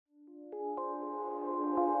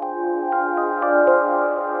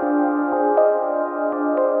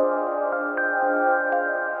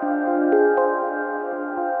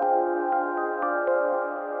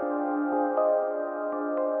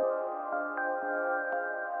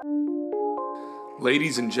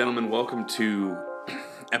Ladies and gentlemen, welcome to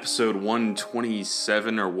episode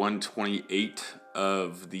 127 or 128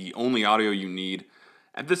 of the only audio you need.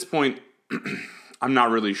 At this point, I'm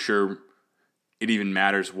not really sure it even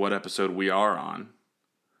matters what episode we are on.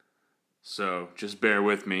 So just bear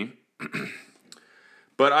with me.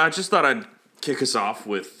 But I just thought I'd kick us off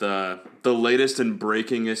with the latest and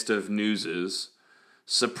breakingest of newses.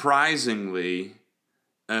 Surprisingly,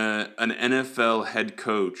 an NFL head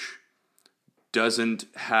coach doesn't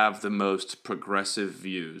have the most progressive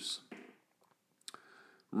views.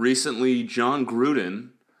 Recently, Jon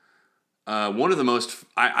Gruden, one of the most,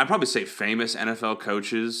 I'd probably say famous NFL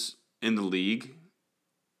coaches in the league,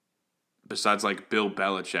 besides like Bill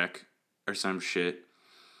Belichick or some shit,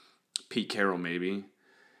 Pete Carroll maybe,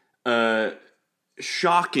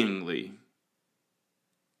 shockingly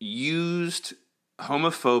used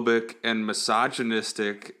homophobic and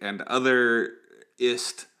misogynistic and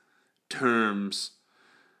other-ist terms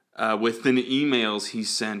within emails he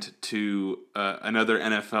sent to another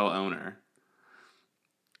NFL owner.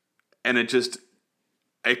 And it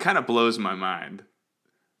kind of blows my mind.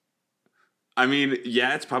 I mean,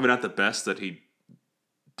 yeah, it's probably not the best that he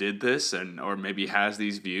did this or maybe has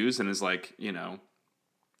these views and is like,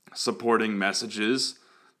 supporting messages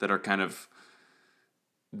that are kind of,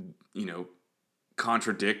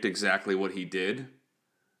 contradict exactly what he did.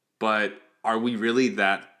 But are we really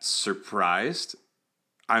that surprised?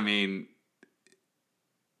 I mean,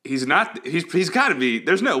 he's not. He's got to be.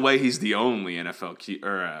 There's no way he's the only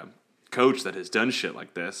NFL coach that has done shit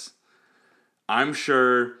like this. I'm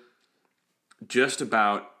sure just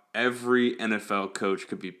about every NFL coach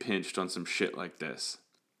could be pinched on some shit like this.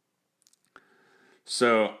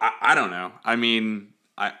 So I don't know. I mean,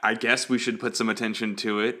 I guess we should put some attention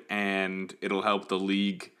to it, and it'll help the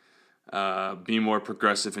league be more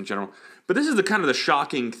progressive in general. But this is the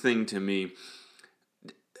shocking thing to me.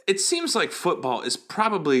 It seems like football is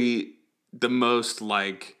probably the most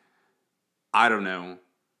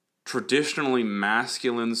traditionally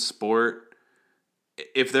masculine sport.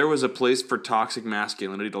 If there was a place for toxic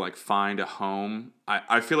masculinity to find a home,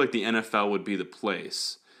 I feel like the NFL would be the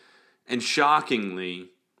place. And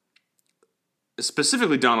shockingly,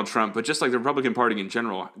 specifically Donald Trump, but just like the Republican Party in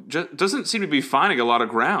general, doesn't seem to be finding a lot of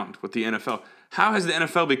ground with the NFL. How has the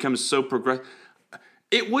NFL become so progressive?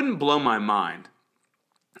 It wouldn't blow my mind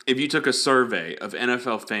if you took a survey of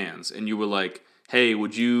NFL fans and you were like, hey,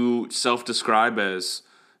 would you self-describe as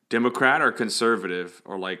Democrat or conservative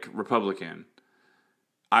or Republican?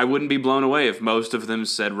 I wouldn't be blown away if most of them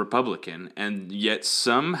said Republican, and yet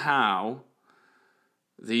somehow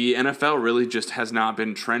the NFL really just has not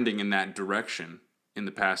been trending in that direction in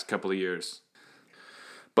the past couple of years.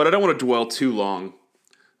 But I don't want to dwell too long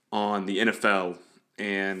on the NFL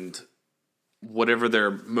and whatever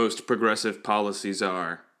their most progressive policies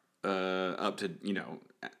are up to,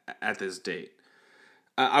 at this date.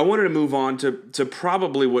 I wanted to move on to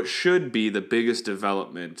probably what should be the biggest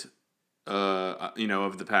development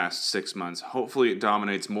of the past 6 months. Hopefully it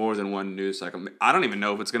dominates more than one news cycle. I don't even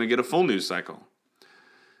know if it's going to get a full news cycle.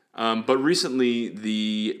 But recently,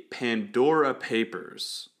 the Pandora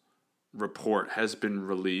Papers report has been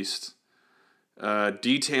released,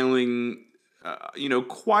 detailing,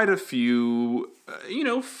 quite a few,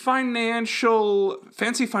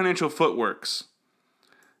 fancy financial footworks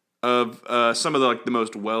of some of the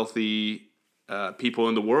most wealthy people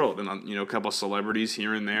in the world, and a couple of celebrities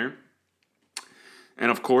here and there.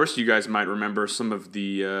 And of course, you guys might remember some of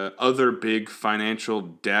the other big financial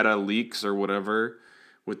data leaks or whatever,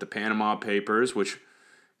 with the Panama Papers, which,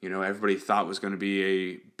 everybody thought was going to be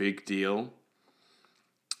a big deal.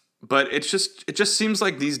 But it just seems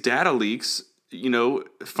like these data leaks,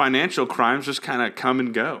 financial crimes just kind of come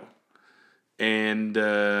and go. And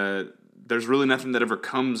there's really nothing that ever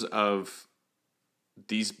comes of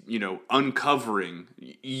these, uncovering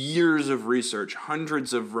years of research,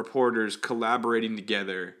 hundreds of reporters collaborating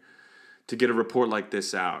together to get a report like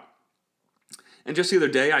this out. And just the other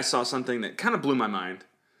day, I saw something that kind of blew my mind.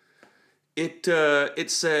 It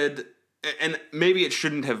said, and maybe it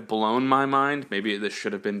shouldn't have blown my mind. Maybe this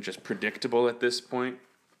should have been just predictable at this point.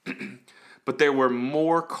 But there were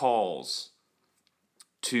more calls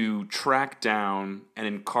to track down and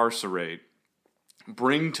incarcerate,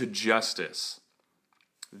 bring to justice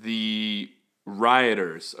the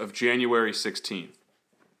rioters of January 16th,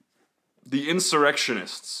 the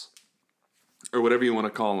insurrectionists, or whatever you want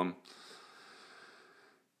to call them.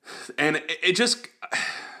 And it just,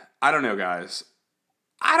 I don't know, guys.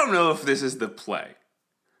 I don't know if this is the play.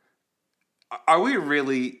 Are we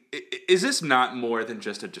really, is this not more than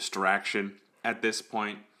just a distraction at this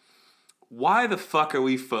point? Why the fuck are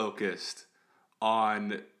we focused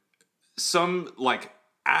on some, like,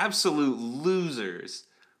 absolute losers,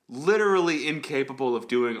 literally incapable of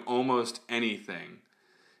doing almost anything,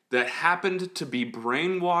 that happened to be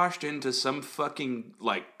brainwashed into some fucking,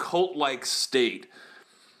 like, cult-like state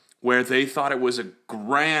where they thought it was a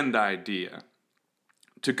grand idea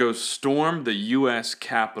to go storm the U.S.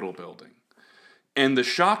 Capitol building. And the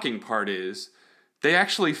shocking part is, they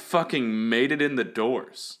actually fucking made it in the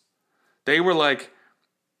doors. They were like,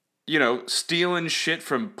 you know, stealing shit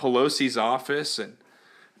from Pelosi's office. And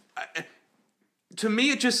to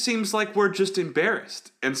me, it just seems like we're just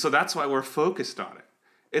embarrassed. And so that's why we're focused on it.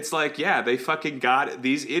 It's like, yeah, they fucking got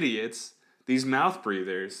these idiots, these mouth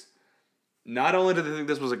breathers. Not only do they think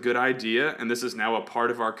this was a good idea, and this is now a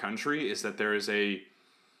part of our country, is that there is a,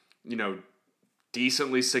 you know,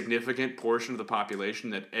 decently significant portion of the population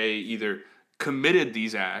that either committed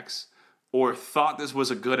these acts or thought this was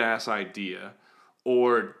a good-ass idea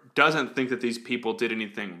or doesn't think that these people did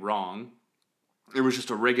anything wrong. It was just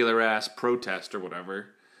a regular-ass protest or whatever.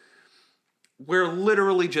 We're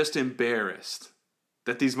literally just embarrassed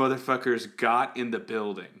that these motherfuckers got in the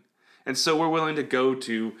building. And so we're willing to go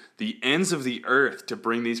to the ends of the earth to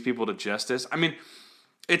bring these people to justice. I mean,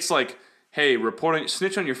 it's like, hey,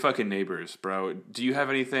 snitch on your fucking neighbors, bro. Do they have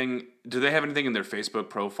anything in their Facebook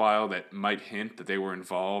profile that might hint that they were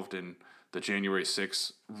involved in the January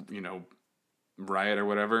 6th, you know, riot or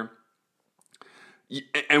whatever?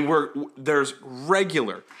 And there's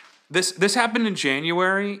regular. This happened in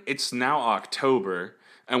January. It's now October,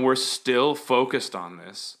 and we're still focused on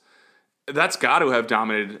this. That's got to have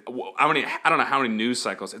dominated. I don't know how many news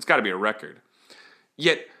cycles. It's got to be a record.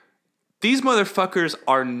 Yet these motherfuckers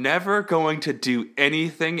are never going to do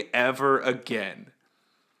anything ever again,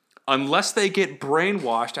 unless they get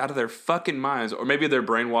brainwashed out of their fucking minds, or maybe they're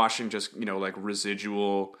brainwashing just, you know, like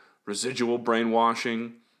residual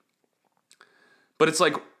brainwashing. But it's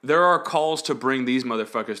like there are calls to bring these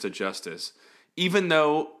motherfuckers to justice, even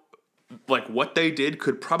though, like, what they did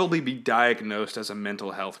could probably be diagnosed as a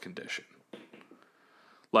mental health condition.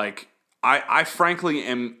 Like, I frankly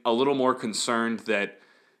am a little more concerned that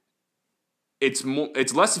it's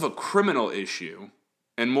less of a criminal issue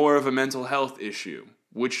and more of a mental health issue,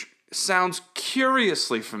 which sounds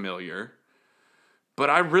curiously familiar, but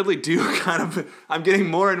I really do I'm getting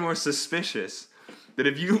more and more suspicious that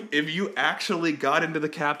if you actually got into the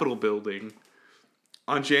Capitol building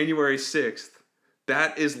on January 6th,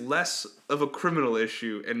 that is less of a criminal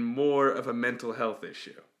issue and more of a mental health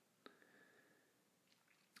issue.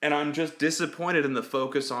 And I'm just disappointed in the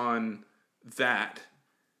focus on that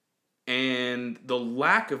and the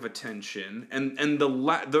lack of attention and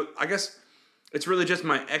I guess it's really just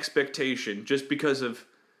my expectation, just because of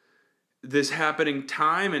this happening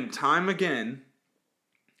time and time again,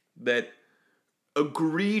 that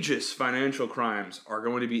egregious financial crimes are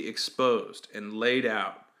going to be exposed and laid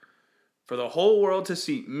out for the whole world to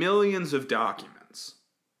see. Millions of documents.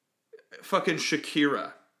 Fucking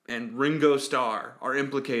Shakira and Ringo Starr are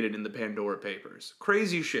implicated in the Pandora Papers.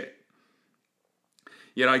 Crazy shit.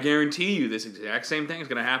 Yet I guarantee you this exact same thing is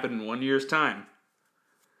going to happen in 1 year's time.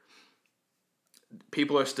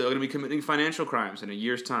 People are still going to be committing financial crimes in a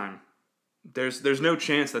year's time. There's no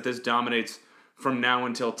chance that this dominates from now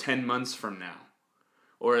until 10 months from now.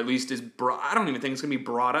 Or at least I don't even think it's going to be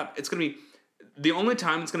brought up. It's going to be, the only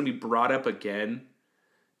time it's going to be brought up again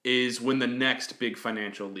is when the next big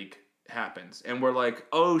financial leak happens. And we're like,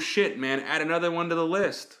 oh shit, man, add another one to the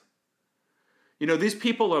list. You know, these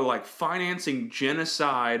people are like financing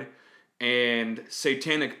genocide and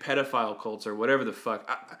satanic pedophile cults or whatever the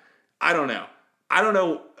fuck. I don't know. I don't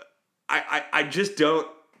know. I just don't.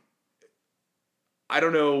 I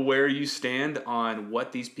don't know where you stand on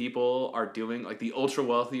what these people are doing, like the ultra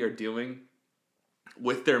wealthy are doing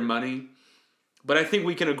with their money. But I think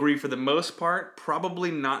we can agree for the most part, probably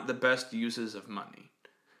not the best uses of money.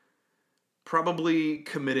 Probably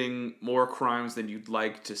committing more crimes than you'd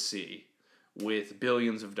like to see with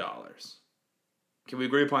billions of dollars. Can we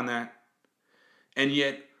agree upon that? And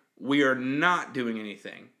yet, we are not doing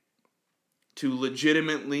anything to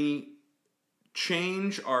legitimately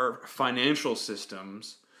change our financial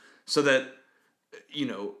systems so that, you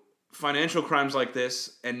know, financial crimes like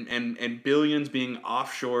this and billions being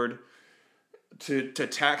offshored to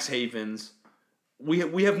tax havens,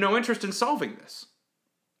 we have no interest in solving this.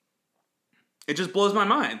 It just blows my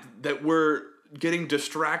mind that we're getting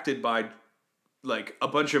distracted by like a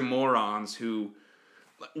bunch of morons who...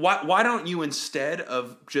 Why don't you, instead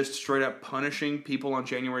of just straight up punishing people on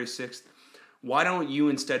January 6th, why don't you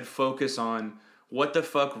instead focus on what the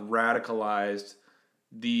fuck radicalized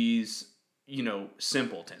these, you know,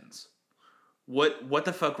 simpletons? What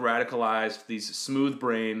the fuck radicalized these smooth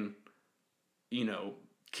brain,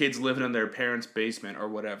 kids living in their parents' basement or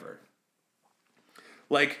whatever?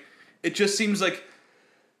 Like, it just seems like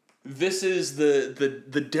this is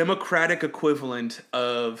the democratic equivalent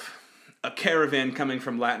of a caravan coming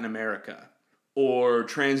from Latin America, or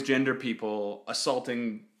transgender people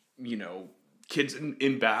assaulting, kids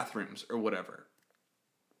in bathrooms or whatever.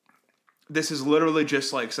 This is literally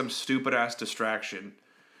just like some stupid ass distraction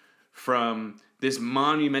from this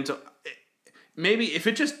monumental. Maybe if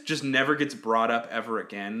it just never gets brought up ever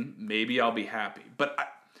again, maybe I'll be happy. But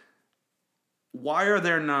why are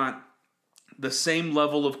there not the same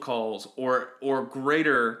level of calls or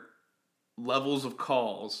greater levels of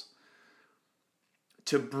calls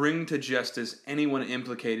to bring to justice anyone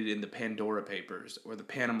implicated in the Pandora Papers or the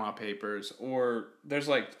Panama Papers, or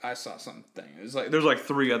I saw something. There's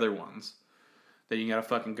 3 other ones that you gotta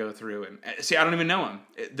fucking go through and see. I don't even know them.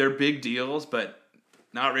 They're big deals, but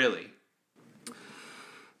not really.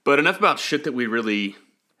 But enough about shit that we really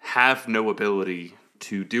have no ability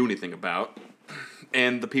to do anything about,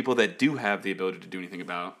 and the people that do have the ability to do anything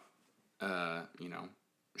about,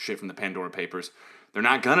 shit from the Pandora Papers. They're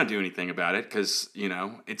not gonna do anything about it because,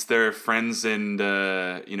 it's their friends and,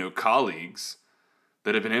 colleagues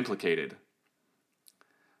that have been implicated.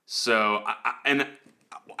 So,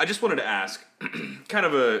 I just wanted to ask, kind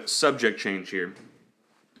of a subject change here.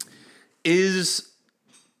 Is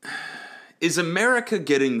America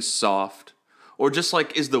getting soft? Or just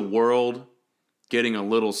is the world getting a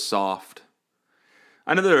little soft?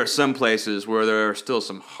 I know there are some places where there are still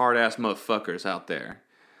some hard-ass motherfuckers out there.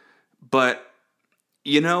 But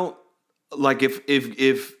if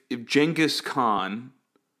Genghis Khan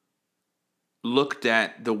looked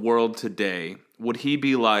at the world today, would he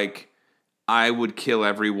be like, I would kill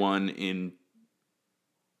everyone in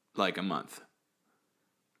a month?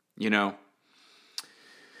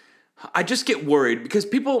 I just get worried because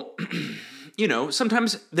people,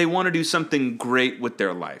 sometimes they want to do something great with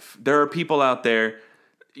their life. There are people out there,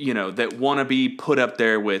 that want to be put up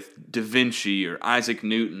there with Da Vinci or Isaac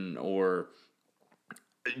Newton or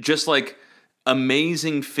just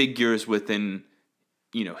amazing figures within,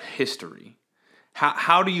 history.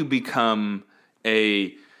 How do you become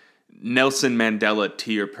a Nelson Mandela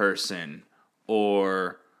tier person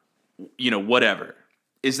or, whatever?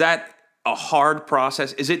 Is that a hard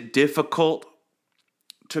process? Is it difficult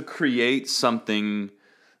to create something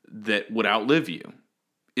that would outlive you?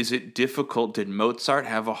 Is it difficult? Did Mozart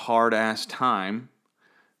have a hard-ass time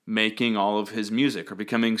making all of his music or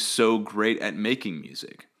becoming so great at making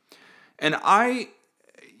music? And I,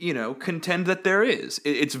 contend that there is.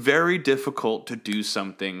 It's very difficult to do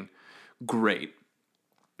something great.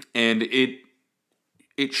 And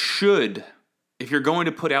it should, if you're going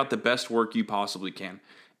to put out the best work you possibly can,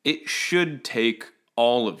 it should take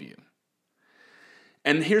all of you.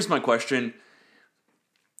 And here's my question.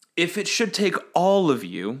 If it should take all of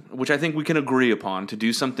you, which I think we can agree upon, to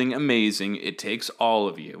do something amazing, it takes all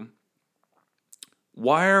of you,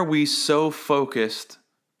 why are we so focused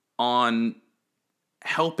on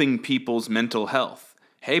helping people's mental health?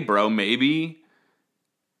 Hey, bro, maybe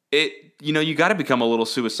you got to become a little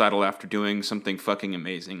suicidal after doing something fucking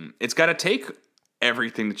amazing. It's got to take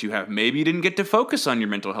everything that you have. Maybe you didn't get to focus on your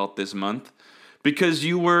mental health this month because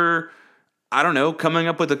you were, coming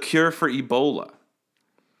up with a cure for Ebola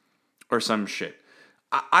or some shit.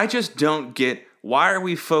 I just don't get, why are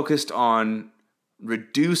we focused on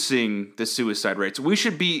reducing the suicide rates? We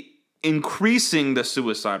should be increasing the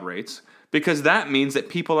suicide rates because that means that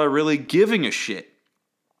people are really giving a shit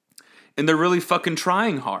and they're really fucking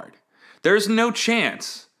trying hard. There's no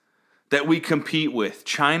chance that we compete with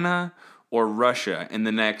China or Russia in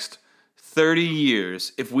the next 30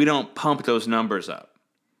 years if we don't pump those numbers up.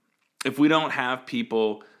 If we don't have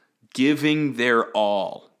people giving their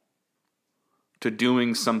all to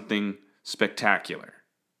doing something spectacular.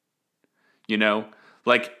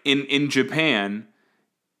 In Japan,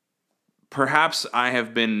 perhaps I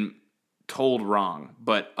have been told wrong,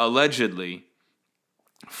 but allegedly,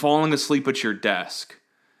 falling asleep at your desk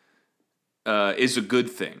is a good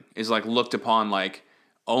thing. Is looked upon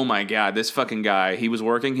oh my God, this fucking guy, he was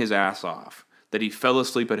working his ass off, that he fell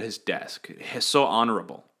asleep at his desk. It's so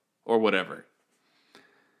honorable, or whatever.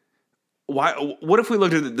 What if we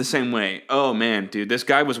looked at it the same way? Oh man, dude, this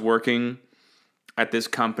guy was working at this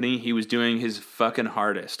company. He was doing his fucking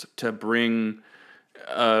hardest to bring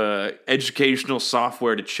educational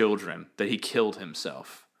software to children that he killed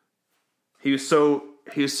himself. He was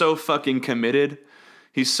so fucking committed.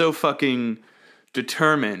 He's so fucking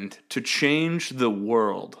determined to change the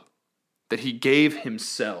world that he gave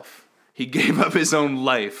himself. He gave up his own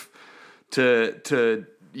life to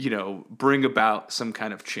bring about some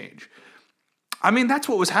kind of change. I mean, that's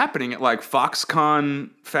what was happening at like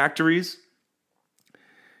Foxconn factories.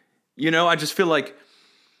 I just feel like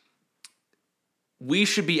we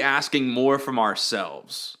should be asking more from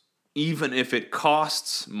ourselves, even if it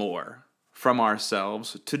costs more from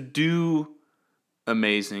ourselves to do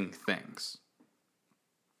amazing things.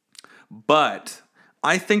 But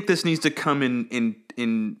I think this needs to come in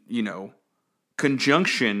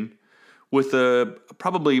conjunction with a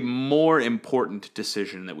probably more important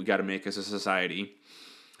decision that we got to make as a society.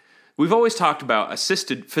 We've always talked about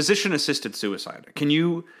physician-assisted suicide.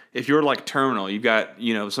 If you're like terminal, you've got,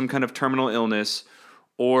 some kind of terminal illness,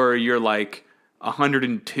 or you're like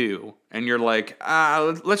 102 and you're like,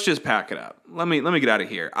 let's just pack it up. Let me get out of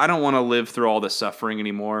here. I don't want to live through all this suffering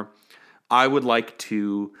anymore. I would like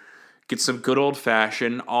to get some good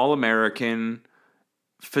old-fashioned, all-American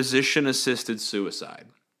physician-assisted suicide.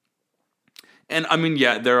 And I mean,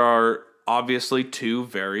 yeah, there are obviously two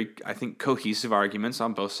very, I think, cohesive arguments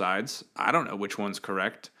on both sides. I don't know which one's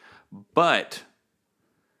correct, but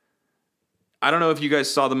I don't know if you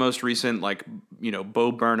guys saw the most recent,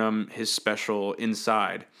 Bo Burnham, his special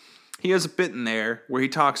Inside. He has a bit in there where he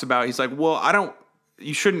talks about, he's like, well,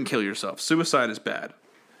 you shouldn't kill yourself. Suicide is bad.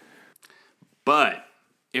 But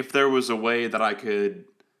if there was a way that I could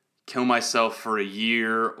kill myself for a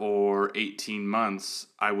year or 18 months,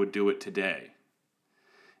 I would do it today.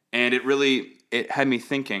 And it had me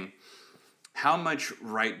thinking, how much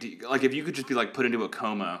right do you, if you could just be put into a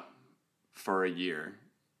coma for a year,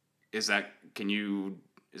 is that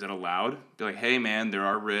allowed? Be like, hey man, there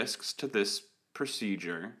are risks to this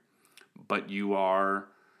procedure, but you are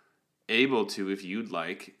able to, if you'd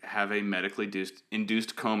like, have a medically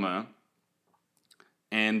induced coma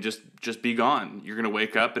and just be gone. You're going to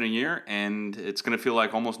wake up in a year and it's going to feel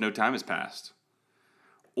like almost no time has passed.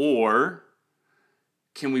 Or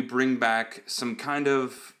can we bring back some kind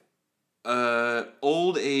of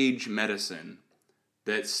old age medicine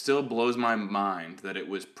that still blows my mind that it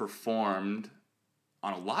was performed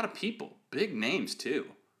on a lot of people, big names too?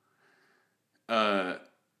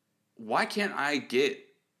 Why can't I get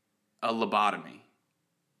a lobotomy?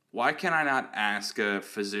 Why can I not ask a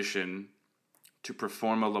physician to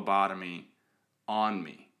perform a lobotomy on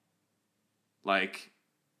me?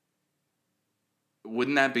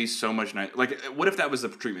 Wouldn't that be so much nice? What if that was the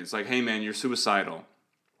treatment? It's like, hey man, you're suicidal.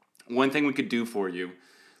 One thing we could do for you,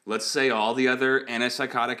 let's say all the other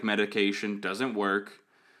antipsychotic medication doesn't work.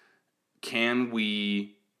 Can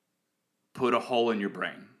we put a hole in your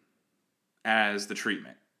brain as the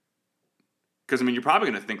treatment? Because, you're probably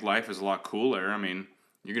going to think life is a lot cooler.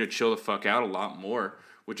 You're going to chill the fuck out a lot more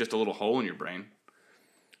with just a little hole in your brain.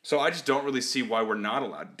 So I just don't really see why we're not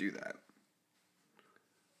allowed to do that.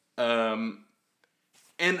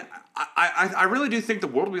 And I really do think the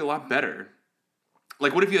world would be a lot better.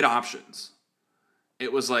 What if you had options?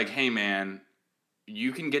 It was like, hey man,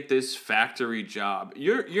 you can get this factory job.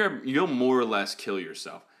 You'll more or less kill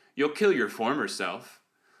yourself. You'll kill your former self.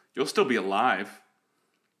 You'll still be alive.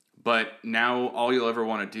 But now all you'll ever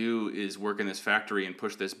want to do is work in this factory and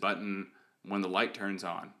push this button when the light turns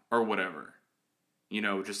on or whatever.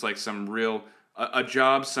 Just like a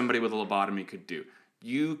job somebody with a lobotomy could do.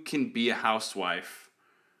 You can be a housewife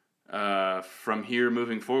from here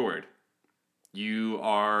moving forward. You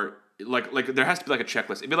are there has to be a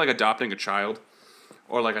checklist. It'd be like adopting a child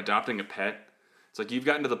or adopting a pet. It's you've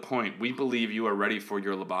gotten to the point. We believe you are ready for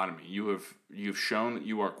your lobotomy. You've shown that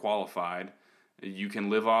you are qualified. You can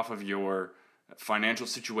live off of your financial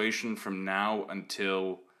situation from now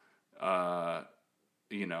until a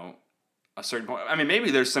certain point. Maybe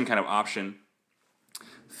there's some kind of option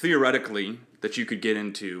theoretically that you could get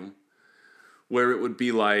into where it would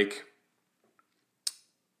be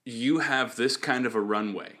you have this kind of a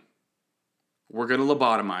runway. We're going to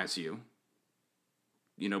lobotomize you.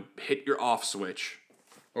 Hit your off switch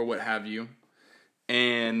or what have you.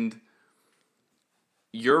 And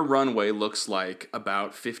your runway looks like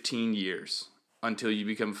about 15 years until you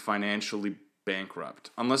become financially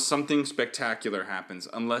bankrupt. Unless something spectacular happens.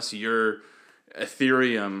 Unless your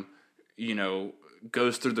Ethereum,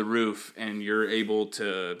 goes through the roof and you're able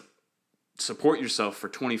to support yourself for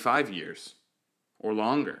 25 years or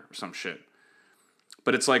longer or some shit.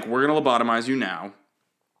 But it's we're going to lobotomize you now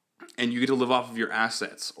and you get to live off of your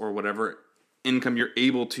assets or whatever income you're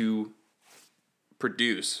able to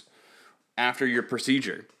produce after your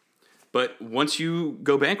procedure. But once you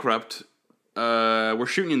go bankrupt, we're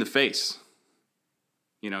shooting you in the face.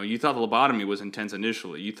 You thought the lobotomy was intense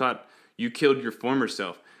initially. You thought you killed your former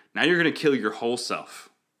self. Now you're going to kill your whole self,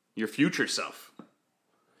 your future self.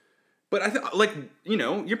 But like,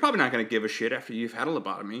 you're probably not going to give a shit after you've had a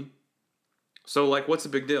lobotomy. So, like, what's the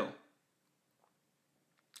big deal?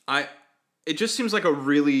 It just seems like a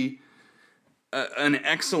really, an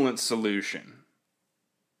excellent solution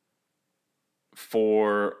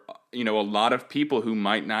for, a lot of people who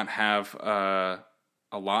might not have a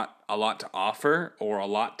lot to offer or a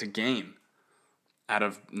lot to gain out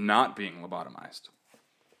of not being lobotomized.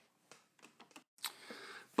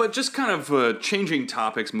 But just kind of changing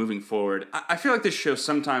topics moving forward, I feel like this show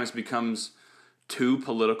sometimes becomes too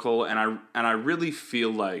political, and I really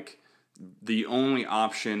feel like the only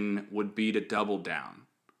option would be to double down.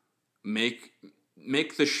 Make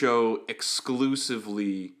the show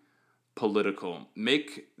exclusively political.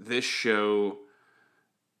 Make this show,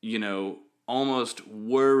 almost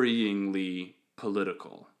worryingly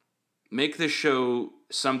political. Make this show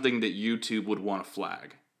something that YouTube would want to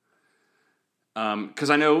flag. Because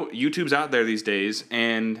I know YouTube's out there these days,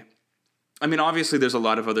 and I mean, obviously there's a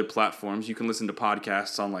lot of other platforms. You can listen to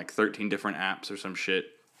podcasts on like 13 different apps or some shit,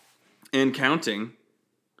 and counting.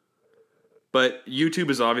 But YouTube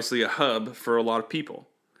is obviously a hub for a lot of people.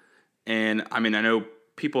 And I mean, I know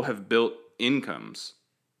people have built incomes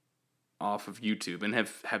off of YouTube and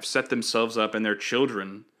have set themselves up, and their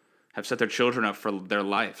children have set their children up for their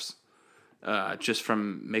lives just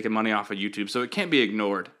from making money off of YouTube. So it can't be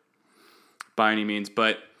ignored by any means.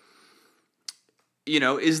 But,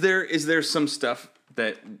 is there some stuff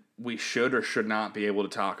that we should or should not be able to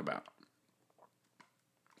talk about?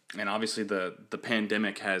 And obviously the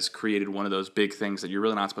pandemic has created one of those big things that you're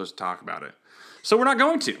really not supposed to talk about it. So we're not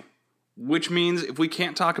going to. Which means if we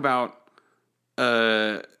can't talk about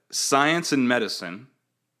science and medicine,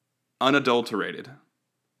 unadulterated,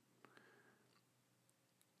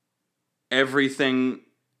 everything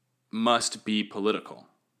must be political.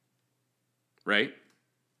 Right?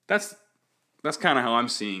 That's kind of how I'm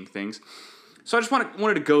seeing things. So I just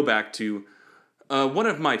wanted to go back to one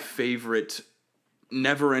of my favorite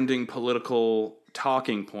never-ending political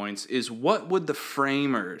talking points is, what would the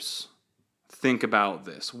framers think about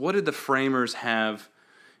this? What did the framers have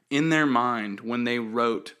in their mind when they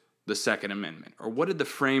wrote the Second Amendment? Or what did the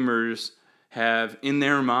framers have in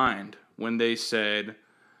their mind when they said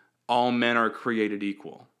all men are created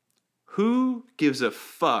equal? Who gives a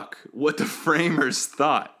fuck what the framers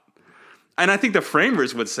thought? And I think the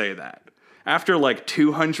framers would say that. After like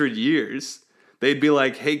 200 years, they'd be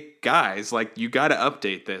like, hey guys, like, you got to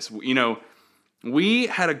update this. We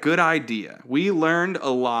had a good idea. We learned a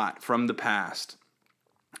lot from the past.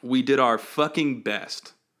 We did our fucking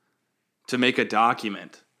best to make a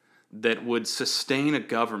document that would sustain a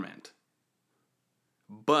government.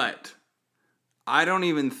 But I don't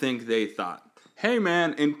even think they thought, hey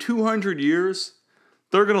man, in 200 years,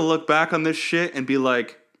 they're going to look back on this shit and be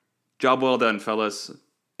like, job well done, fellas.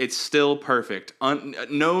 It's still perfect.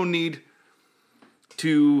 No need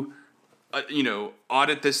to,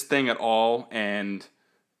 audit this thing at all and,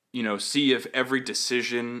 see if every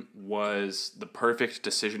decision was the perfect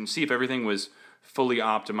decision. See if everything was fully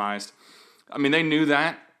optimized. I mean, they knew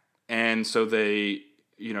that. And so they,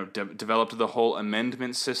 developed the whole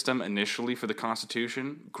amendment system initially for the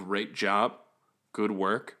Constitution. Great job. Good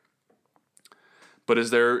work. But is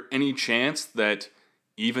there any chance that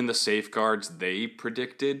even the safeguards they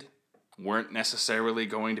predicted weren't necessarily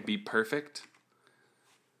going to be perfect?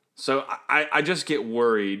 So I just get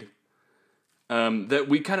worried that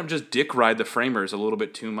we kind of just dick ride the framers a little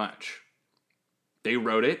bit too much. They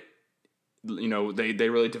wrote it. They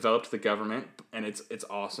really developed the government, and it's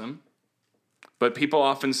awesome. But people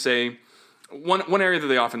often say, one area that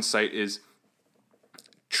they often cite is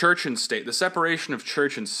church and state. The separation of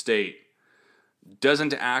church and state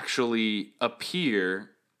doesn't actually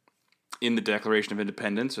appear in the Declaration of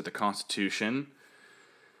Independence or the Constitution,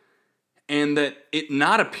 and that it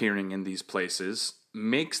not appearing in these places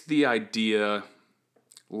makes the idea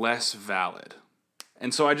less valid.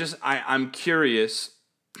 And so I'm curious,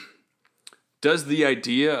 does the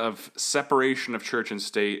idea of separation of church and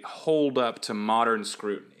state hold up to modern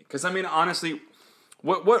scrutiny? Because, I mean, honestly,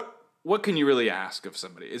 what can you really ask of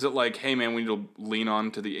somebody? Is it like, hey man, we need to lean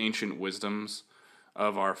on to the ancient wisdoms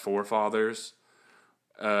of our forefathers?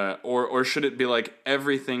 Or should it be like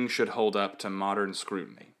everything should hold up to modern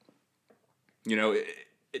scrutiny?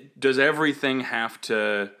 Does everything have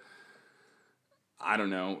to, I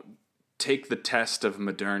don't know, take the test of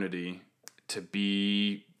modernity to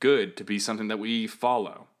be good, to be something that we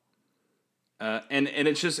follow? And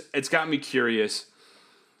it's got me curious.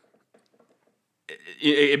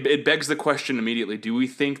 It begs the question immediately, do we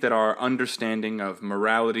think that our understanding of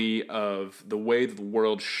morality, of the way that the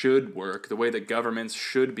world should work, the way that governments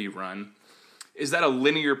should be run, Is that a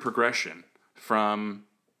linear progression from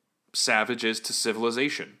savages to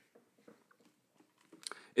civilization?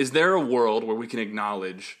 Is there a world where we can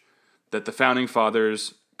acknowledge that the founding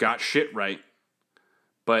fathers got shit right,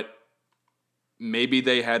 but maybe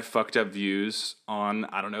they had fucked up views on,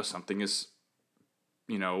 I don't know, something as,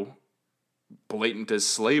 blatant as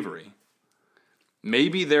slavery?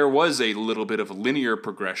 Maybe there was a little bit of a linear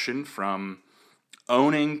progression from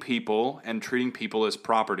owning people and treating people as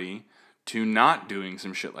property to not doing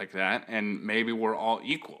some shit like that, and maybe we're all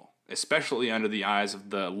equal, especially under the eyes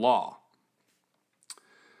of the law.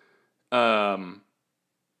 And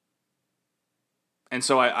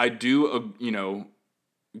so I do,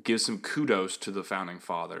 give some kudos to the founding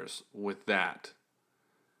fathers with that.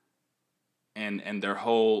 And their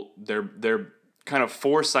whole, their kind of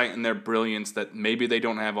foresight and their brilliance that maybe they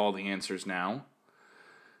don't have all the answers now.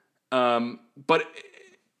 But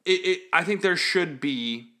I think there should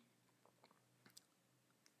be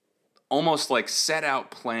almost like set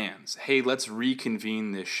out plans. Hey, let's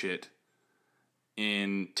reconvene this shit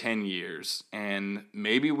in 10 years, and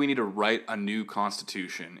maybe we need to write a new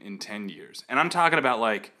constitution in 10 years. And I'm talking about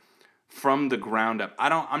like from the ground up.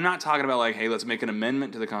 I'm not talking about like, hey, let's make an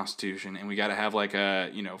amendment to the Constitution and we got to have like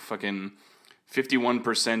a, fucking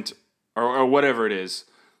 51% or whatever it is,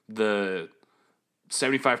 the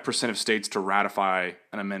 75% of states to ratify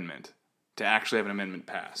an amendment, to actually have an amendment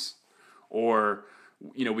pass. Or,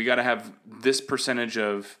 we got to have this percentage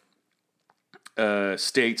of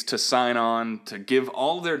states to sign on to give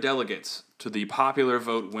all their delegates to the popular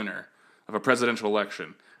vote winner of a presidential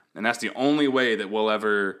election. And that's the only way that we'll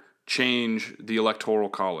ever change the Electoral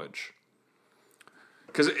College.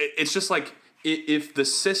 Because it's just like, if the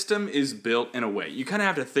system is built in a way, you kind of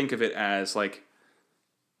have to think of it as like,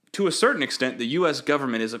 to a certain extent, the U.S.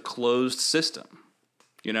 government is a closed system.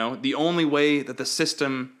 The only way that the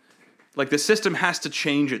system has to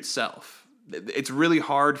change itself. It's really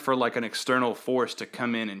hard for like an external force to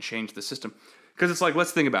come in and change the system. Because it's like,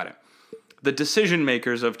 let's think about it. The decision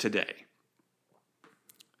makers of today,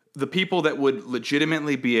 the people that would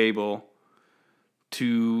legitimately be able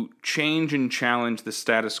to change and challenge the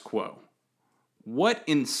status quo, what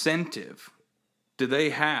incentive do they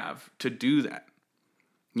have to do that?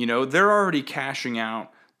 They're already cashing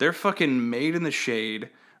out. They're fucking made in the shade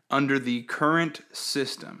under the current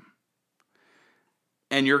system.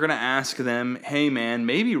 And you're going to ask them, hey man,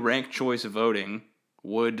 maybe ranked choice voting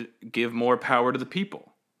would give more power to the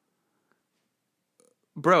people.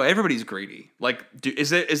 Bro, everybody's greedy. Like, is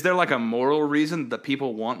there like a moral reason that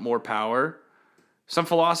people want more power? Some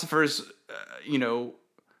philosophers,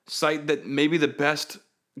 cite that maybe the best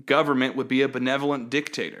government would be a benevolent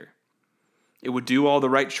dictator. It would do all the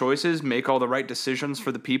right choices, make all the right decisions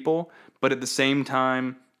for the people, but at the same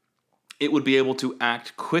time, it would be able to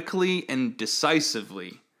act quickly and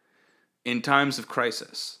decisively in times of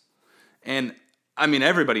crisis. And,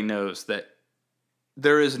 everybody knows that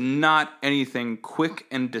there is not anything quick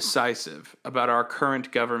and decisive about our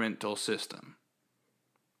current governmental system.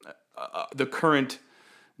 The current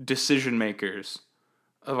decision makers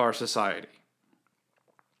of our society.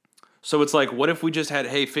 So it's like, what if we just had,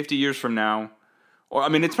 50 years from now, or,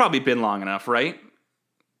 it's probably been long enough, right?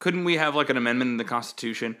 Couldn't we have like an amendment in the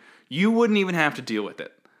Constitution? You wouldn't even have to deal with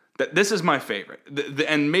it. This is my favorite.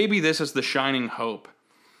 And maybe this is the shining hope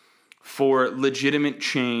for legitimate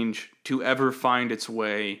change to ever find its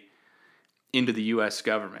way into the U.S.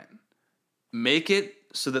 government. Make it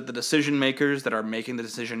so that the decision makers that are making the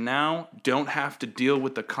decision now don't have to deal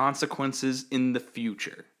with the consequences in the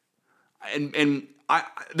future. And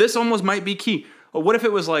this almost might be key. What if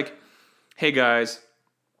it was like, hey guys,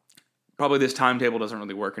 probably this timetable doesn't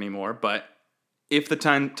really work anymore, but if the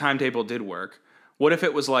timetable did work, what if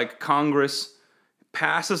it was like Congress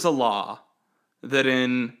passes a law that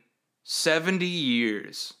in 70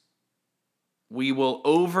 years we will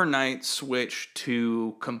overnight switch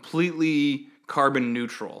to completely carbon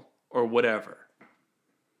neutral or whatever?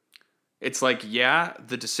 It's like, yeah,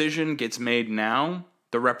 the decision gets made now.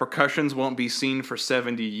 The repercussions won't be seen for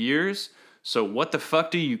 70 years. So what the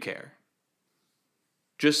fuck do you care?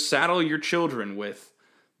 Just saddle your children with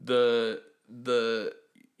the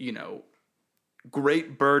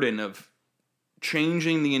great burden of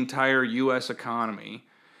changing the entire U.S. economy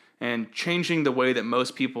and changing the way that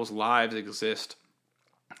most people's lives exist,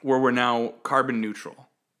 where we're now carbon neutral.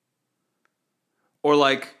 Or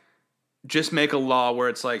like, just make a law where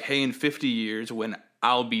it's like, hey, in 50 years when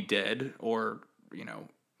I'll be dead, or,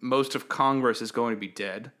 most of Congress is going to be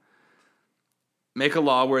dead, make a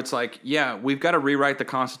law where it's like, yeah, we've got to rewrite the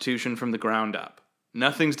Constitution from the ground up.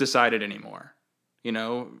 Nothing's decided anymore.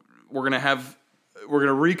 We're going to have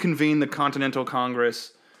reconvene the Continental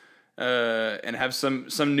Congress and have some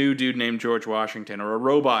new dude named George Washington or a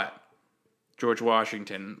robot George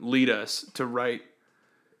Washington lead us to write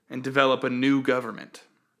and develop a new government.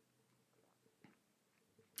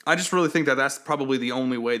 I just really think that that's probably the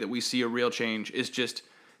only way that we see a real change, is just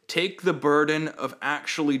take the burden of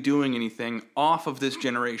actually doing anything off of this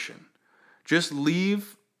generation. Just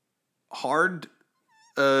leave hard,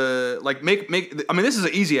 make. I mean, this is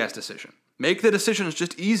an easy ass decision. Make the decisions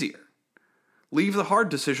just easier. Leave the hard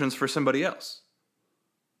decisions for somebody else.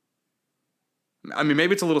 I mean,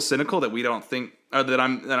 maybe it's a little cynical that we don't think, or that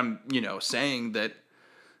I'm saying that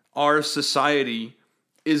our society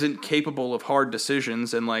isn't capable of hard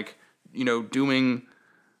decisions and doing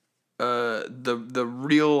the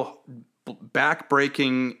real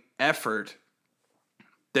backbreaking effort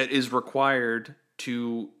that is required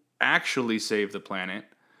to actually save the planet.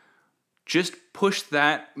 Just push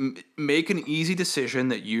that, make an easy decision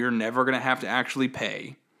that you're never going to have to actually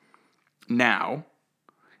pay now,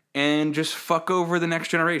 and just fuck over the next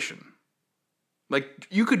generation. Like,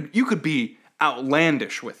 you could be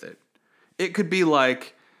outlandish with it. It could be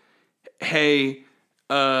like, hey,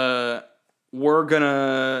 we're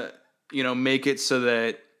gonna, make it so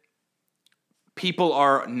that people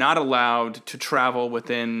are not allowed to travel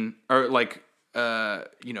within, or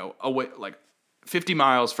away, 50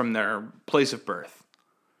 miles from their place of birth.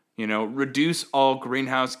 Reduce all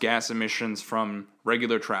greenhouse gas emissions from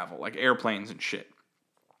regular travel, like airplanes and shit.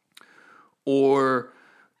 Or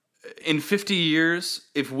in 50 years,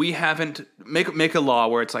 if we haven't, make a law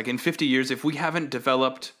where it's like, in 50 years, if we haven't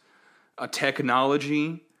developed a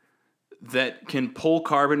technology that can pull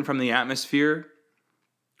carbon from the atmosphere,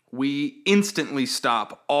 we instantly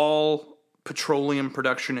stop all petroleum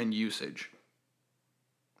production and usage.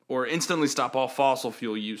 Or instantly stop all fossil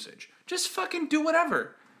fuel usage. Just fucking do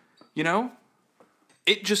whatever.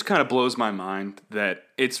 It just kind of blows my mind that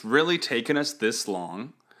it's really taken us this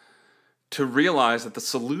long to realize that the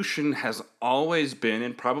solution has always been,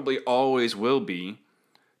 and probably always will be,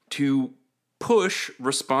 to push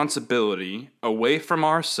responsibility away from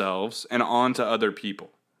ourselves and onto other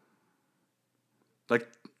people.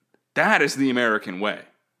 That is the American way.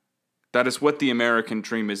 That is what the American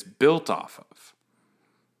dream is built off of.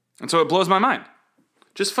 And so it blows my mind.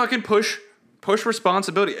 Just fucking push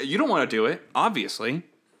responsibility. You don't want to do it, obviously,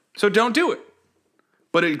 so don't do it.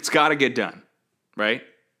 But it's got to get done, right?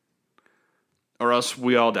 Or else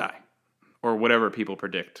we all die, or whatever people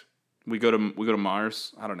predict. We go to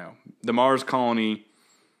Mars. I don't know. The Mars colony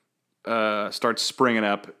starts springing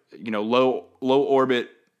up. Low orbit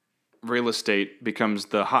real estate becomes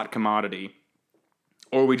the hot commodity,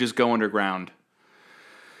 or we just go underground.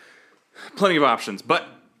 Plenty of options. But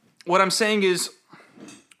what I'm saying is,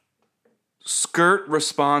 skirt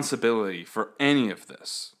responsibility for any of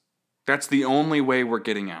this. That's the only way we're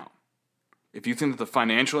getting out. If you think that the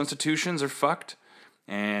financial institutions are fucked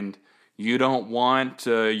and you don't want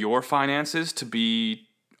your finances to be,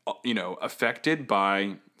 affected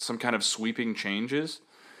by some kind of sweeping changes,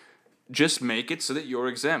 just make it so that you're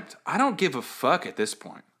exempt. I don't give a fuck at this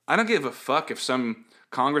point. I don't give a fuck if some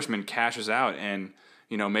congressman cashes out and,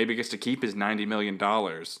 maybe gets to keep his $90 million.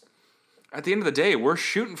 At the end of the day, we're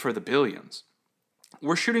shooting for the billions.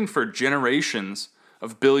 We're shooting for generations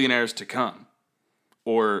of billionaires to come.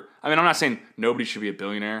 Or, I'm not saying nobody should be a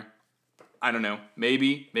billionaire. I don't know.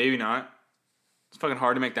 Maybe not. It's fucking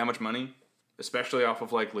hard to make that much money, especially off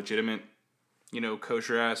of legitimate,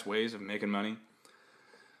 kosher ass ways of making money.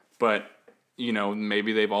 But,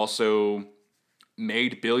 maybe they've also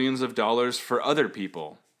made billions of dollars for other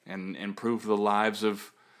people and improved the lives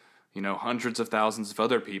of, hundreds of thousands of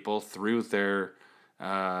other people through their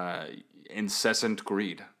incessant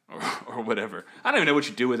greed or whatever. I don't even know what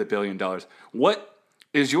you do with $1 billion. What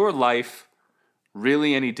is your life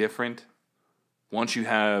really any different once you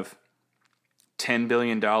have $10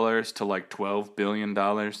 billion to $12 billion?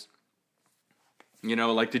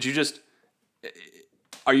 Did you just...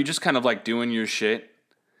 Are you just kind of doing your shit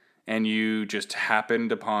and you just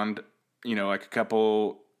happened upon, a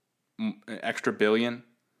couple extra billion?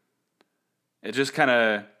 It just kind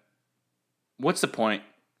of... What's the point?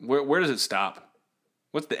 Where does it stop?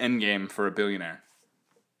 What's the end game for a billionaire?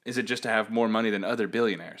 Is it just to have more money than other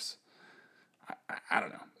billionaires? I don't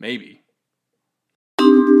know. Maybe.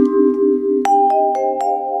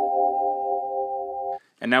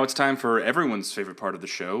 And now it's time for everyone's favorite part of the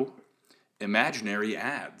show, imaginary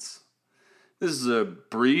ads. This is a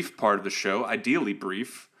brief part of the show, ideally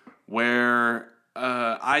brief, where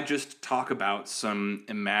I just talk about some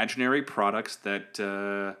imaginary products that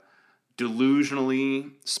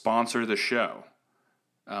delusionally sponsor the show.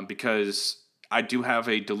 Because I do have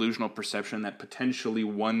a delusional perception that potentially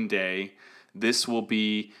one day this will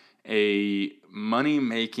be a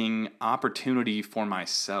money-making opportunity for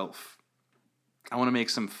myself. I want to make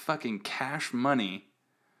some fucking cash money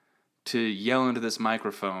to yell into this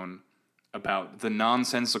microphone about the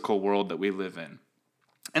nonsensical world that we live in.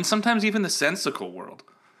 And sometimes even the sensical world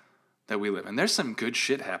that we live in. There's some good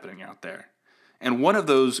shit happening out there. And one of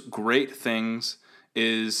those great things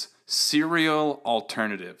is cereal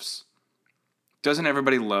alternatives. Doesn't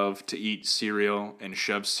everybody love to eat cereal and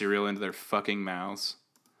shove cereal into their fucking mouths?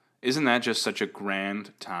 Isn't that just such a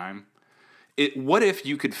grand time? What if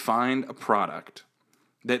you could find a product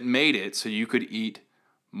that made it so you could eat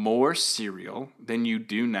more cereal than you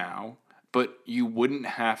do now, but you wouldn't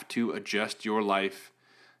have to adjust your life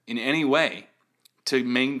in any way to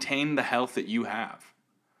maintain the health that you have?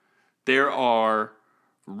 There are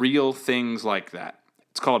real things like that.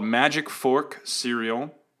 It's called Magic Fork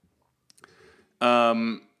cereal.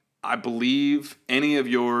 I believe any of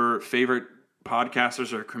your favorite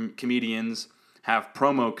podcasters or comedians have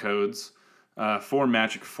promo codes for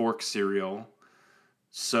Magic Fork cereal.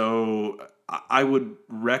 So I would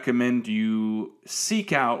recommend you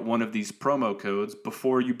seek out one of these promo codes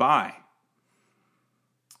before you buy.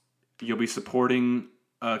 You'll be supporting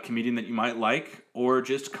a comedian that you might like, or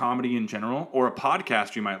just comedy in general, or a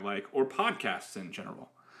podcast you might like, or podcasts in general.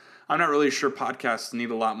 I'm not really sure podcasts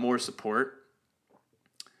need a lot more support.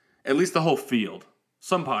 At least the whole field.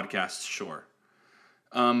 Some podcasts, sure.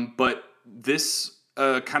 But this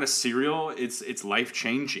kind of cereal, it's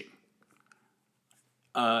life-changing.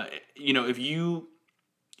 If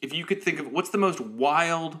you could think of what's the most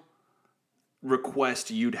wild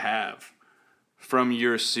request you'd have from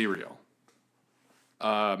your cereal,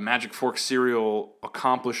 Magic Fork cereal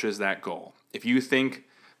accomplishes that goal. If you think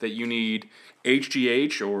that you need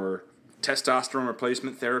HGH or testosterone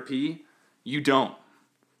replacement therapy, you don't.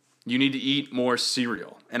 You need to eat more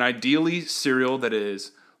cereal. And ideally, cereal that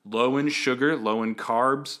is low in sugar, low in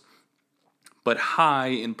carbs, but high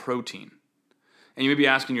in protein. And you may be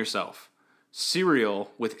asking yourself,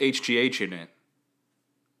 cereal with HGH in it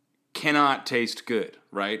cannot taste good,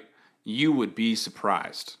 right? You would be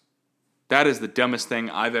surprised. That is the dumbest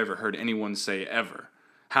thing I've ever heard anyone say ever.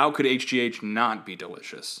 How could HGH not be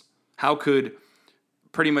delicious? How could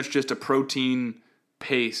pretty much just a protein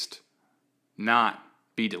paste not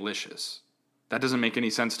be delicious? That doesn't make any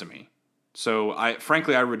sense to me. So I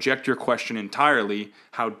reject your question entirely.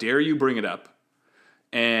 How dare you bring it up?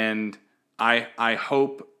 And I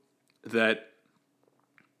hope that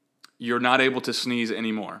you're not able to sneeze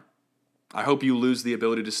anymore. I hope you lose the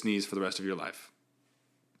ability to sneeze for the rest of your life.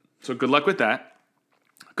 So good luck with that.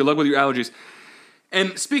 Good luck with your allergies.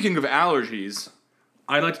 And speaking of allergies,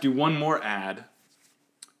 I'd like to do one more ad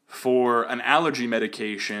for an allergy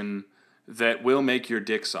medication that will make your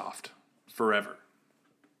dick soft forever.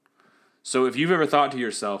 So if you've ever thought to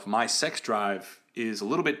yourself, my sex drive is a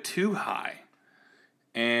little bit too high,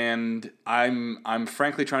 and I'm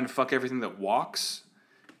frankly trying to fuck everything that walks,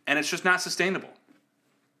 and it's just not sustainable.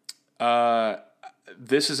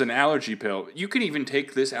 This is an allergy pill. You can even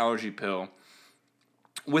take this allergy pill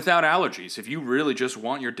without allergies. If you really just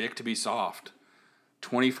want your dick to be soft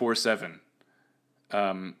 24/7,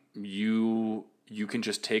 you can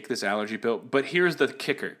just take this allergy pill. But here's the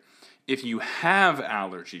kicker. If you have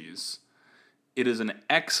allergies, it is an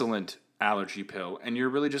excellent allergy pill, and you're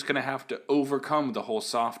really just going to have to overcome the whole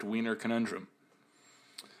soft wiener conundrum.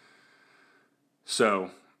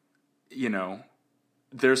 So,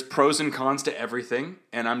 there's pros and cons to everything,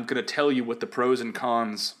 and I'm going to tell you what the pros and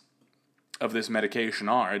cons of this medication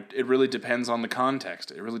are. It really depends on the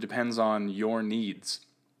context. It really depends on your needs.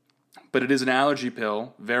 But it is an allergy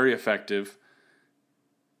pill, very effective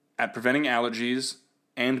at preventing allergies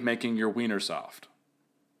and making your wiener soft.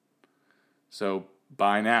 So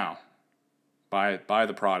buy now. Buy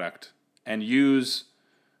the product and use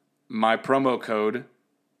my promo code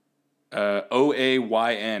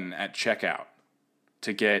OAYN at checkout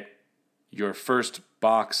to get your first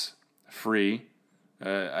box free,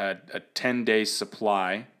 a 10-day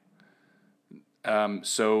supply.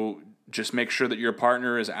 So just make sure that your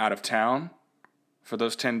partner is out of town for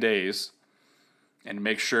those 10 days, and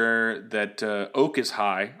make sure that oak is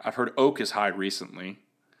high. I've heard oak is high recently.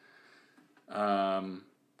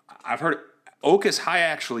 I've heard oak is high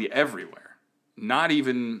actually everywhere, not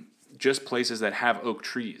even just places that have oak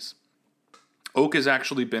trees. Oak has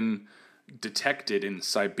actually been detected in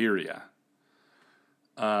Siberia.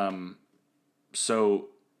 So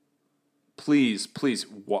please,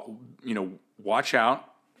 watch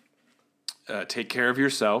out. Take care of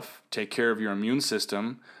yourself. Take care of your immune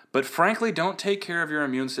system. But frankly, don't take care of your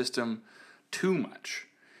immune system too much.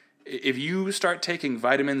 If you start taking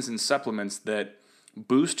vitamins and supplements that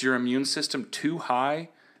boost your immune system too high,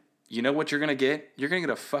 you know what you're going to get? You're going to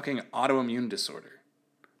get a fucking autoimmune disorder.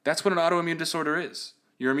 That's what an autoimmune disorder is.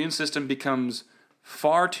 Your immune system becomes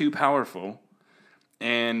far too powerful,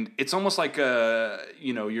 and it's almost like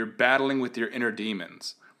you're battling with your inner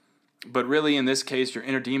demons. But really, in this case, your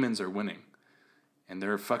inner demons are winning, and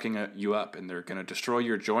they're fucking you up, and they're going to destroy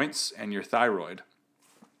your joints and your thyroid.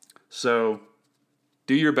 So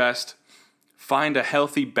do your best. Find a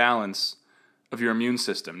healthy balance of your immune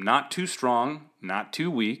system. Not too strong, not too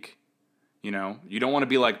weak. You don't want to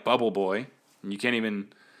be like Bubble Boy, and you can't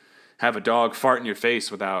even have a dog fart in your face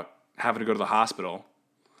without having to go to the hospital.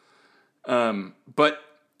 But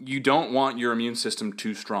you don't want your immune system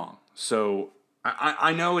too strong. So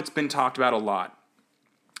I know it's been talked about a lot,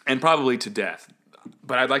 and probably to death,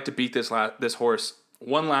 but I'd like to beat this horse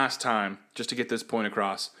one last time just to get this point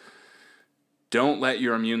across. Don't let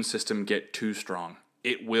your immune system get too strong.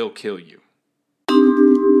 It will kill you.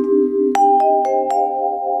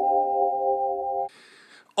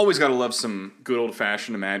 Always got to love some good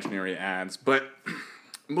old-fashioned imaginary ads. But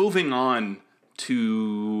moving on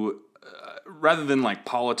to, rather than like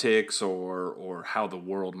politics or how the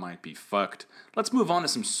world might be fucked, let's move on to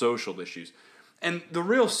some social issues. And the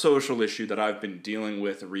real social issue that I've been dealing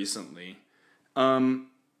with recently,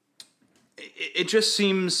 it just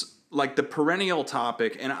seems like the perennial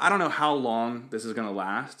topic, and I don't know how long this is going to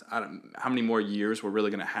last. How many more years we're really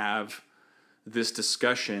going to have this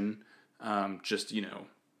discussion,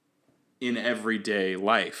 in everyday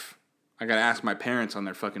life. I got to ask my parents on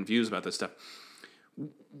their fucking views about this stuff.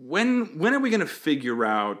 When are we going to figure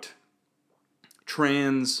out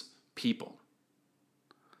trans people?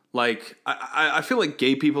 Like, I feel like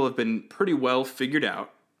gay people have been pretty well figured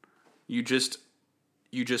out. You just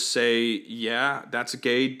say, yeah, that's a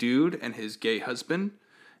gay dude and his gay husband,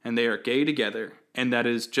 and they are gay together, and that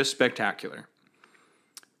is just spectacular.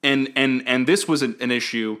 And this was an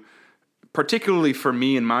issue, particularly for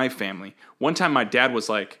me and my family. One time my dad was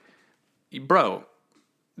like, bro,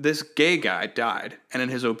 this gay guy died, and in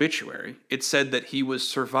his obituary, it said that he was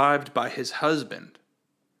survived by his husband.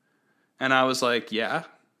 And I was like, yeah.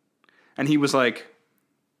 And he was like,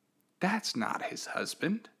 that's not his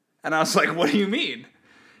husband. And I was like, what do you mean?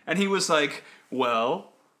 And he was like,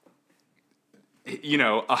 well,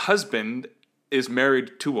 a husband is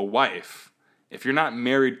married to a wife. If you're not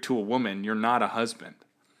married to a woman, you're not a husband.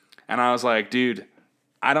 And I was like, dude,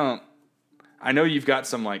 I know you've got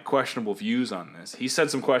some like questionable views on this. He said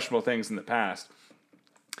some questionable things in the past.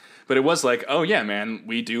 But it was like, oh yeah, man,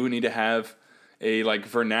 we do need to have a like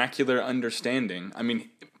vernacular understanding. I mean,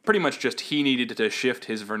 pretty much just he needed to shift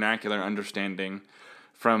his vernacular understanding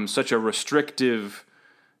from such a restrictive,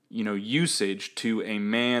 usage to a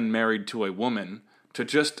man married to a woman to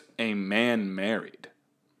just a man married,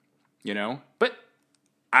 But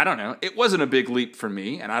I don't know. It wasn't a big leap for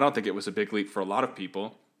me, and I don't think it was a big leap for a lot of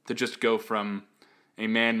people to just go from a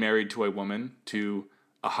man married to a woman to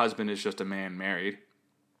a husband is just a man married.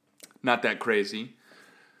 Not that crazy.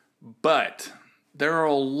 But there are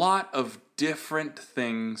a lot of different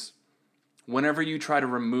things whenever you try to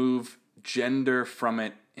remove gender from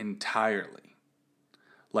it entirely.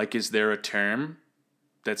 Like, is there a term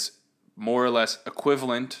that's more or less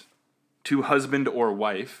equivalent to husband or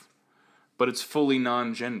wife, but it's fully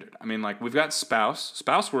non-gendered? I mean, like, we've got spouse.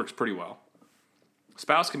 Spouse works pretty well.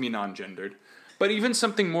 Spouse can be non-gendered. But even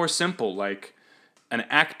something more simple, like an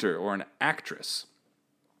actor or an actress.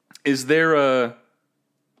 Is there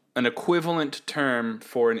an equivalent term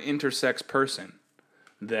for an intersex person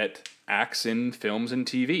that acts in films and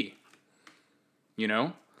TV?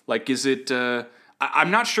 Like, is it...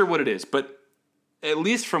 I'm not sure what it is, but at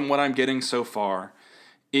least from what I'm getting so far,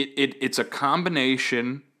 it's a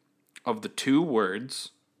combination of the two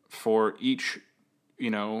words for each,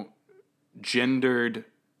 gendered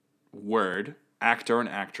word, actor and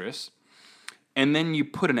actress, and then you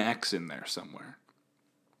put an X in there somewhere.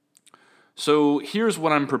 So here's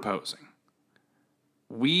what I'm proposing.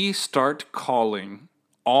 We start calling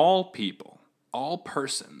all people, all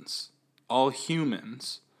persons, all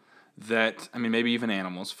humans that, maybe even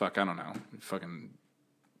animals, I don't know, fucking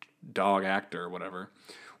dog actor or whatever.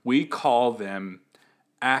 We call them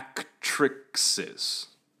actrixes.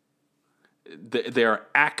 They are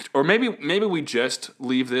or maybe we just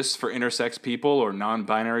leave this for intersex people or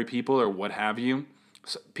non-binary people or what have you.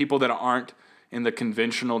 So people that aren't in the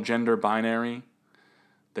conventional gender binary.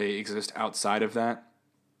 They exist outside of that.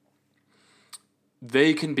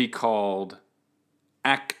 They can be called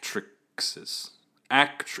actrixes.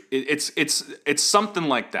 It's something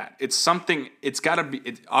like that. It's something. It's got to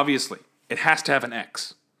be. Obviously, It has to have an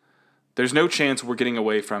X. There's no chance we're getting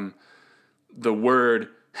away from the word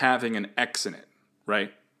having an X in it,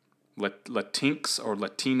 right? Latinx or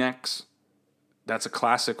Latinx, that's a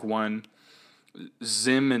classic one.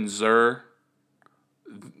 Zim and Zer,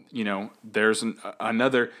 there's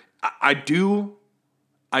another. I do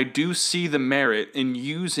see the merit in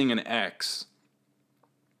using an X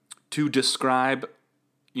to describe,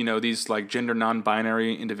 these like gender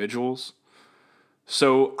non-binary individuals.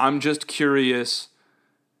 So I'm just curious,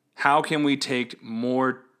 how can we take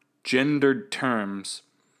more gendered terms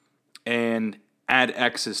and add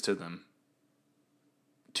X's to them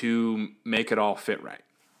to make it all fit right?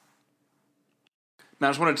 Now,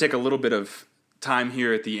 I just want to take a little bit of time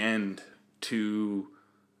here at the end to,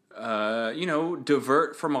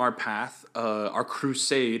 divert from our path, our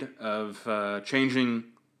crusade of changing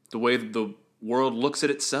the way that the world looks at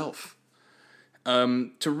itself.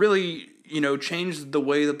 To really, change the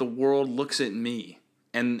way that the world looks at me.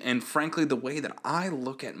 And frankly, the way that I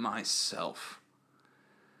look at myself.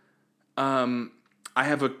 I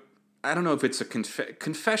don't know if it's a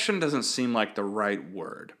confession doesn't seem like the right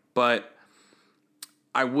word, but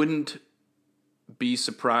I wouldn't be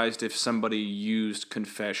surprised if somebody used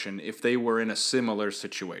confession if they were in a similar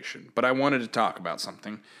situation. But I wanted to talk about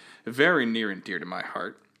something very near and dear to my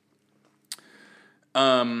heart.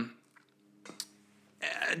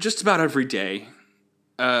 Just about every day,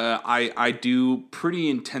 I do pretty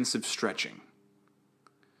intensive stretching.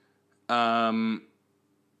 And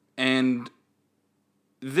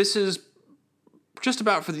this is just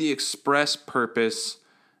about for the express purpose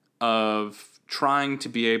of trying to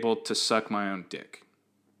be able to suck my own dick.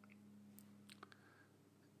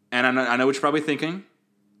 And I know what you're probably thinking.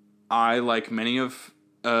 I, like many of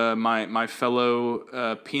my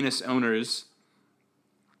fellow penis owners,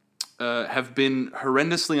 have been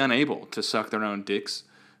horrendously unable to suck their own dicks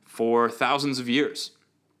for thousands of years.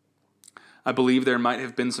 I believe there might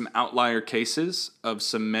have been some outlier cases of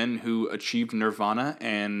some men who achieved nirvana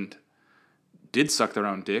and did suck their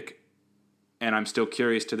own dick. And I'm still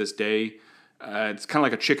curious to this day. It's kind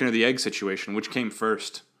of like a chicken or the egg situation. Which came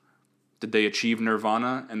first? Did they achieve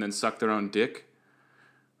nirvana and then suck their own dick?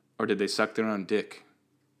 Or did they suck their own dick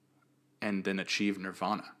and then achieve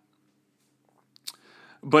nirvana?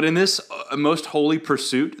 But in this most holy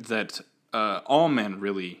pursuit that all men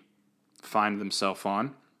really find themselves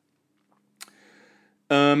on,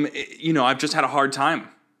 I've just had a hard time.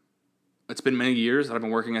 It's been many years that I've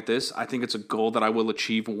been working at this. I think it's a goal that I will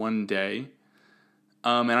achieve one day.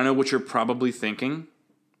 And I know what you're probably thinking.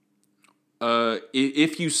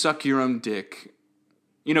 If you suck your own dick,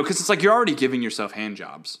 because it's like you're already giving yourself hand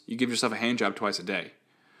jobs. You give yourself a hand job twice a day.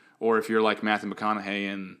 Or if you're like Matthew McConaughey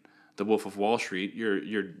in The Wolf of Wall Street,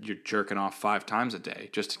 you're jerking off 5 times a day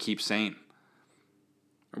just to keep sane.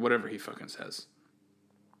 Or whatever he fucking says.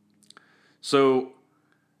 So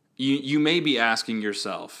you may be asking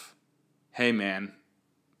yourself, hey man,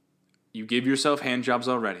 you give yourself hand jobs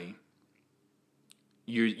already.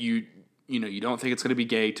 You don't think it's going to be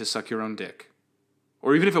gay to suck your own dick.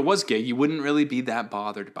 Or even if it was gay, you wouldn't really be that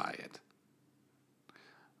bothered by it.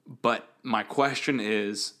 But my question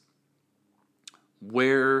is,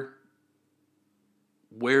 where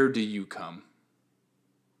do you come?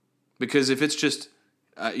 Because if it's just,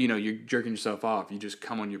 you're jerking yourself off, you just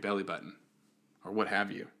come on your belly button or what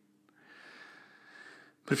have you.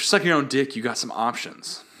 But if you're sucking your own dick, you got some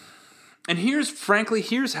options. And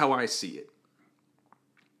here's how I see it.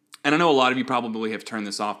 And I know a lot of you probably have turned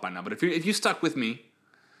this off by now, but if you stuck with me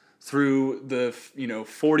through the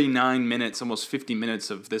 49 minutes, almost 50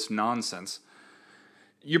 minutes of this nonsense,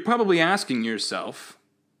 you're probably asking yourself,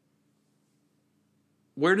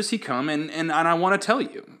 where does he come? And I want to tell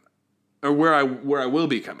you, or where I will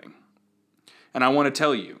be coming. And I want to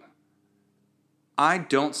tell you, I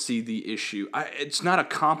don't see the issue. It's not a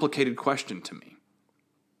complicated question to me.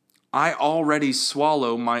 I already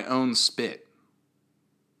swallow my own spit.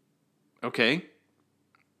 Okay?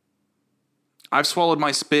 I've swallowed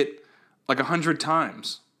my spit like 100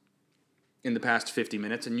 times in the past 50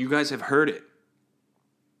 minutes, and you guys have heard it.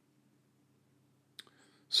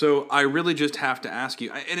 So I really just have to ask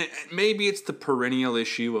you, and maybe it's the perennial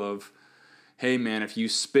issue of, hey man, if you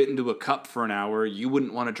spit into a cup for an hour, you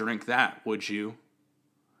wouldn't want to drink that, would you?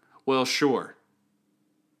 Well, sure.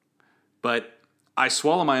 But I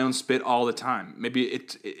swallow my own spit all the time. Maybe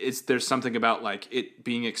there's something about like it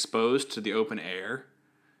being exposed to the open air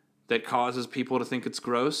that causes people to think it's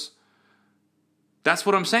gross. That's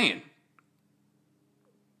what I'm saying.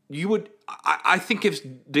 I think if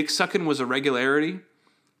dick sucking was a regularity,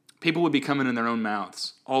 people would be coming in their own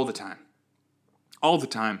mouths all the time. All the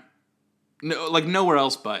time. No, like nowhere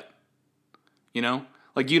else but. You know?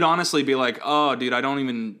 Like, you'd honestly be like, oh, dude, I don't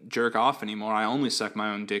even jerk off anymore. I only suck my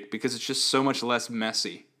own dick because it's just so much less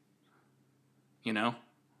messy. You know?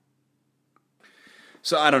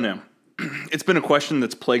 So, I don't know. It's been a question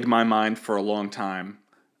that's plagued my mind for a long time.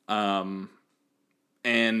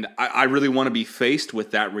 And I really want to be faced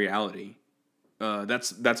with that reality.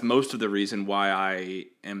 That's most of the reason why I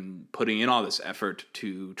am putting in all this effort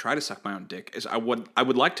to try to suck my own dick. Is I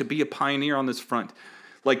would like to be a pioneer on this front.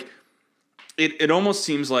 Like, it almost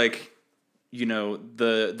seems like, you know,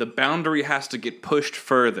 the boundary has to get pushed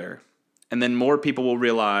further, and then more people will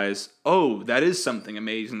realize, oh, that is something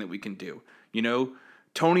amazing that we can do. You know,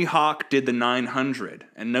 Tony Hawk did the 900,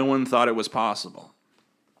 and no one thought it was possible.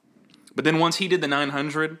 But then once he did the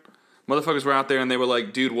 900, motherfuckers were out there and they were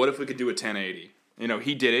like, dude, what if we could do a 1080? You know,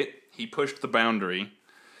 he did it. He pushed the boundary.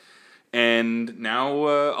 And now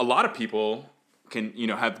a lot of people can, you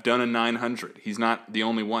know, have done a 900. He's not the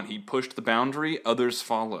only one. He pushed the boundary. Others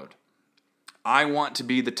followed. I want to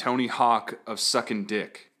be the Tony Hawk of sucking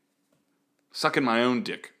dick. Sucking my own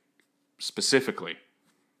dick, specifically.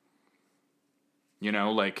 You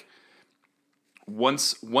know, like,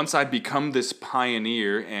 once I become this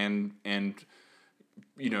pioneer and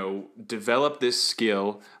you know, develop this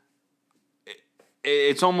skill,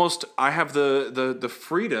 it's almost, I have the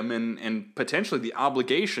freedom and potentially the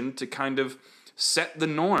obligation to kind of set the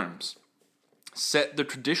norms, set the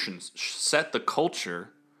traditions, set the culture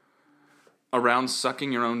around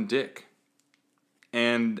sucking your own dick.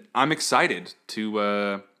 And I'm excited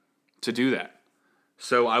to do that.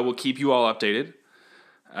 So I will keep you all updated.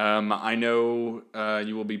 I know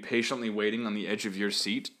you will be patiently waiting on the edge of your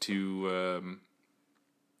seat to,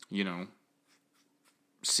 you know,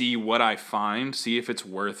 see what I find, see if it's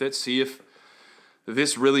worth it, see if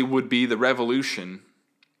this really would be the revolution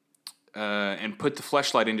and put the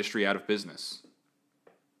fleshlight industry out of business.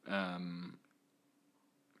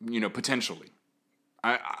 You know, potentially.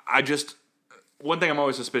 I just, one thing I'm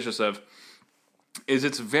always suspicious of is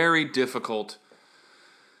it's very difficult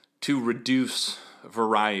to reduce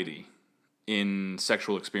variety in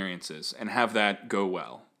sexual experiences and have that go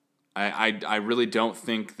well. I really don't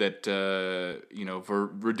think that you know,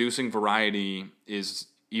 reducing variety is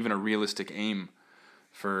even a realistic aim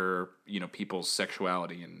for, you know, people's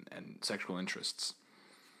sexuality and sexual interests.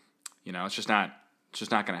 You know, it's just not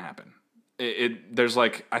going to happen. There's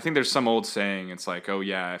like, I think there's some old saying. It's like, oh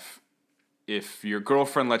yeah, if your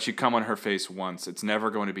girlfriend lets you come on her face once, it's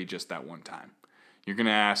never going to be just that one time. You're going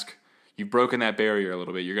to ask. You've broken that barrier a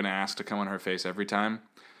little bit. You're going to ask to come on her face every time.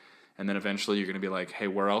 And then eventually you're going to be like, hey,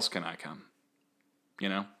 where else can I come? You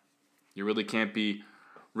know? You really can't be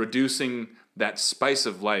reducing that spice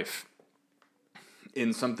of life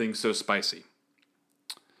in something so spicy.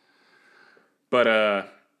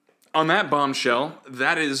 But on that bombshell,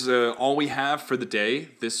 that is all we have for the day.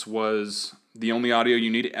 This was The Only Audio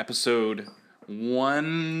You Need, episode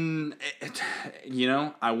 1, you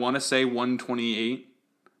know, I want to say 128.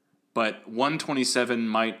 But 127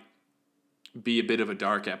 might be a bit of a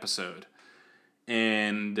dark episode,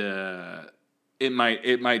 and it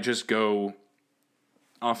might just go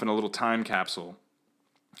off in a little time capsule.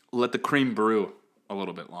 Let the cream brew a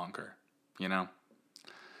little bit longer, you know.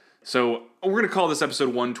 So we're gonna call this episode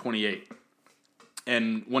 128,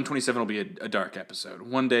 and 127 will be a dark episode.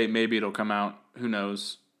 One day maybe it'll come out. Who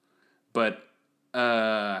knows? But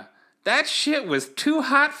that shit was too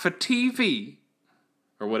hot for TV.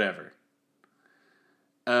 Or whatever.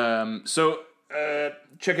 So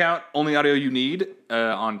check out Only Audio You Need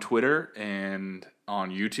on Twitter and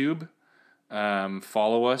on YouTube.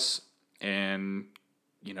 Follow us and,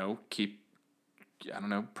 you know,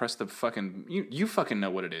 press the fucking, you fucking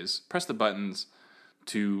know what it is. Press the buttons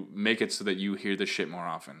to make it so that you hear this shit more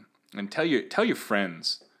often. And tell your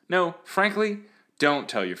friends. No, frankly, don't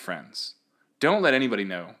tell your friends. Don't let anybody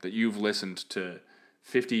know that you've listened to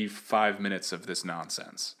 55 minutes of this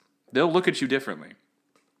nonsense. They'll look at you differently.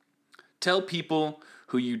 Tell people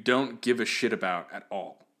who you don't give a shit about at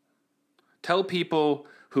all. Tell people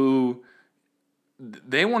who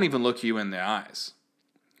they won't even look you in the eyes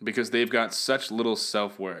because they've got such little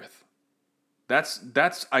self-worth.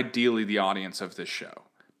 That's ideally the audience of this show.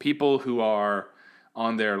 People who are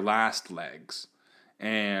on their last legs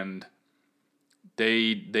and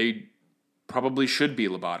they probably should be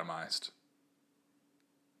lobotomized.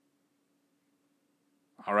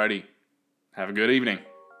 Alrighty. Have a good evening.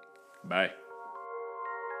 Bye.